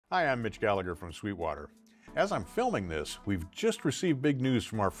Hi, I'm Mitch Gallagher from Sweetwater. As I'm filming this, we've just received big news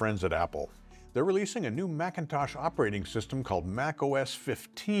from our friends at Apple. They're releasing a new Macintosh operating system called Mac OS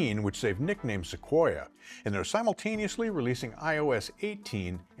 15, which they've nicknamed Sequoia, and they're simultaneously releasing iOS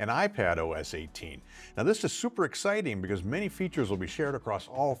 18 and iPad OS 18. Now this is super exciting because many features will be shared across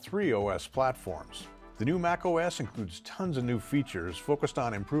all three OS platforms. The new Mac OS includes tons of new features focused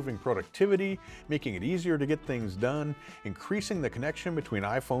on improving productivity, making it easier to get things done, increasing the connection between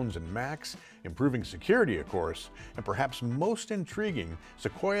iPhones and Macs, improving security, of course, and perhaps most intriguing,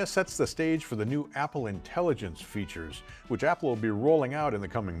 Sequoia sets the stage for the new Apple Intelligence features, which Apple will be rolling out in the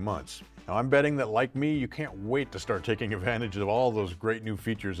coming months. Now, I'm betting that, like me, you can't wait to start taking advantage of all those great new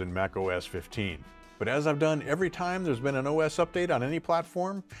features in Mac OS 15. But as I've done every time there's been an OS update on any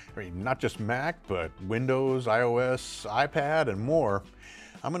platform, not just Mac, but Windows, iOS, iPad, and more,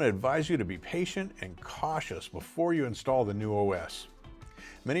 I'm going to advise you to be patient and cautious before you install the new OS.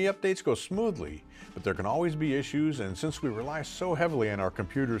 Many updates go smoothly, but there can always be issues, and since we rely so heavily on our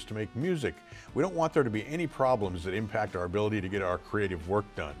computers to make music, we don't want there to be any problems that impact our ability to get our creative work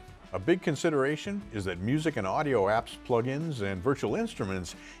done. A big consideration is that music and audio apps, plugins, and virtual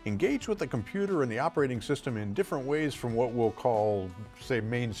instruments engage with the computer and the operating system in different ways from what we'll call, say,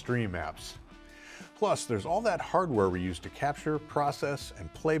 mainstream apps. Plus, there's all that hardware we use to capture, process,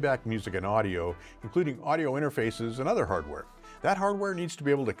 and play back music and audio, including audio interfaces and other hardware. That hardware needs to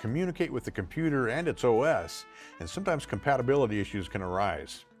be able to communicate with the computer and its OS, and sometimes compatibility issues can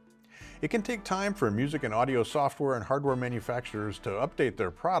arise. It can take time for music and audio software and hardware manufacturers to update their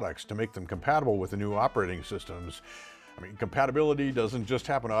products to make them compatible with the new operating systems. Compatibility doesn't just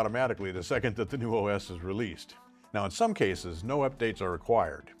happen automatically the second that the new OS is released. Now, in some cases, no updates are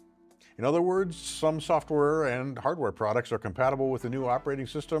required. In other words, some software and hardware products are compatible with the new operating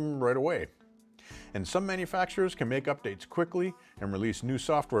system right away. And some manufacturers can make updates quickly and release new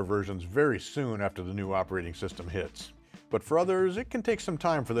software versions very soon after the new operating system hits. But for others, it can take some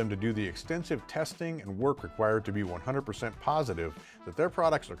time for them to do the extensive testing and work required to be 100% positive that their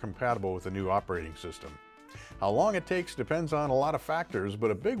products are compatible with the new operating system. How long it takes depends on a lot of factors, but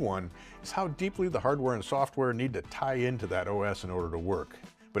a big one is how deeply the hardware and software need to tie into that OS in order to work.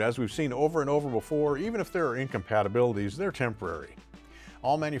 But as we've seen over and over before, even if there are incompatibilities, they're temporary.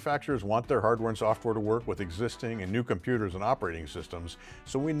 All manufacturers want their hardware and software to work with existing and new computers and operating systems,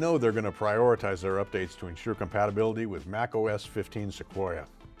 so we know they're going to prioritize their updates to ensure compatibility with Mac OS 15 Sequoia.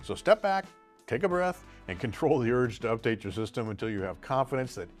 So step back, take a breath, and control the urge to update your system until you have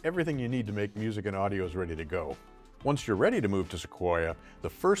confidence that everything you need to make music and audio is ready to go. Once you're ready to move to Sequoia, the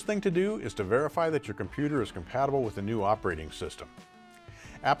first thing to do is to verify that your computer is compatible with the new operating system.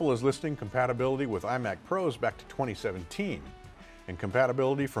 Apple is listing compatibility with iMac Pros back to 2017. And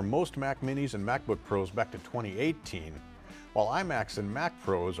compatibility for most Mac Minis and MacBook Pros back to 2018, while iMacs and Mac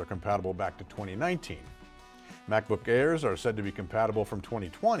Pros are compatible back to 2019. MacBook Airs are said to be compatible from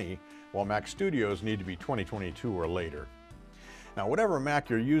 2020, while Mac Studios need to be 2022 or later. Now, whatever Mac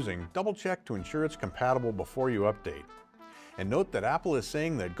you're using, double check to ensure it's compatible before you update. And note that Apple is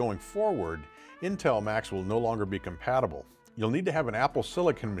saying that going forward, Intel Macs will no longer be compatible. You'll need to have an Apple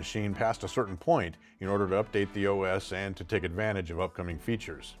Silicon machine past a certain point in order to update the OS and to take advantage of upcoming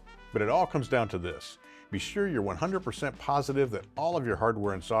features. But it all comes down to this. Be sure you're 100% positive that all of your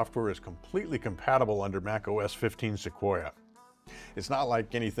hardware and software is completely compatible under Mac OS 15 Sequoia. It's not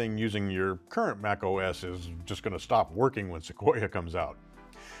like anything using your current Mac OS is just going to stop working when Sequoia comes out.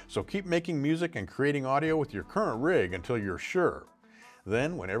 So keep making music and creating audio with your current rig until you're sure.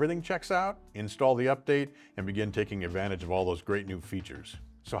 Then, when everything checks out, install the update and begin taking advantage of all those great new features.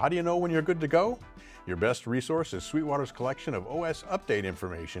 So how do you know when you're good to go? Your best resource is Sweetwater's collection of OS update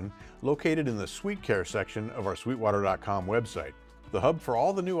information located in the SweetCare section of our Sweetwater.com website. The hub for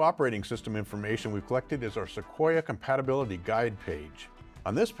all the new operating system information we've collected is our Sequoia Compatibility Guide page.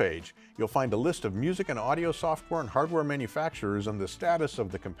 On this page, you'll find a list of music and audio software and hardware manufacturers and the status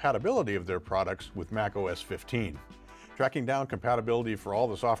of the compatibility of their products with Mac OS 15. Tracking down compatibility for all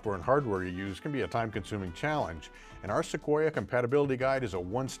the software and hardware you use can be a time-consuming challenge, and our Sequoia Compatibility Guide is a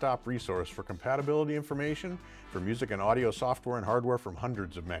one-stop resource for compatibility information for music and audio software and hardware from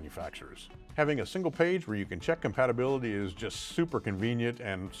hundreds of manufacturers. Having a single page where you can check compatibility is just super convenient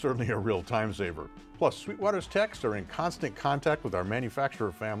and certainly a real time saver. Plus, Sweetwater's techs are in constant contact with our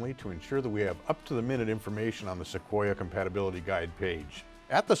manufacturer family to ensure that we have up-to-the-minute information on the Sequoia Compatibility Guide page.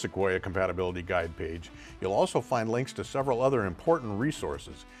 At the Sequoia Compatibility Guide page, you'll also find links to several other important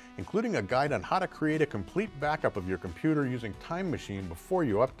resources, including a guide on how to create a complete backup of your computer using Time Machine before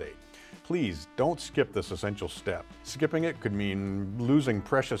you update. Please don't skip this essential step. Skipping it could mean losing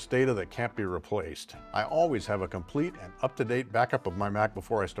precious data that can't be replaced. I always have a complete and up-to-date backup of my Mac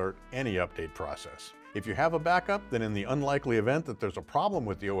before I start any update process. If you have a backup, then in the unlikely event that there's a problem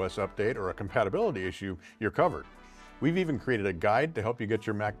with the OS update or a compatibility issue, you're covered. We've even created a guide to help you get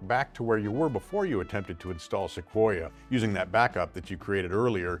your Mac back to where you were before you attempted to install Sequoia, using that backup that you created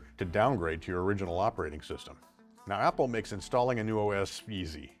earlier to downgrade to your original operating system. Now, Apple makes installing a new OS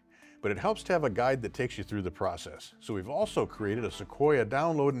easy, but it helps to have a guide that takes you through the process. So we've also created a Sequoia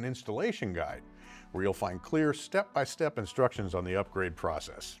download and installation guide, where you'll find clear step-by-step instructions on the upgrade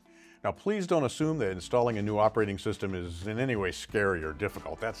process. Now, please don't assume that installing a new operating system is in any way scary or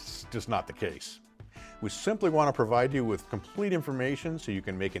difficult. That's just not the case. We simply want to provide you with complete information so you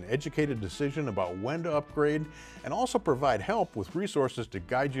can make an educated decision about when to upgrade, and also provide help with resources to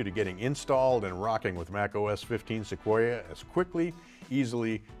guide you to getting installed and rocking with Mac OS 15 Sequoia as quickly,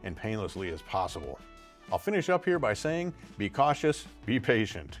 easily, and painlessly as possible. I'll finish up here by saying, be cautious, be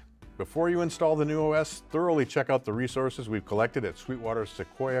patient. Before you install the new OS, thoroughly check out the resources we've collected at Sweetwater's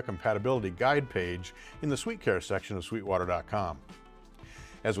Sequoia Compatibility Guide page in the SweetCare section of Sweetwater.com.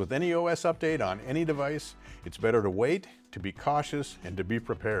 As with any OS update on any device, it's better to wait, to be cautious, and to be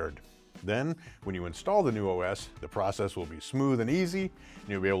prepared. Then, when you install the new OS, the process will be smooth and easy, and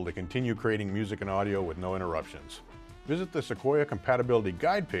you'll be able to continue creating music and audio with no interruptions. Visit the Sequoia Compatibility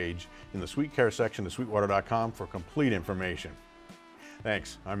Guide page in the SweetCare section of Sweetwater.com for complete information.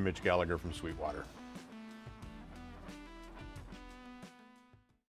 Thanks. I'm Mitch Gallagher from Sweetwater.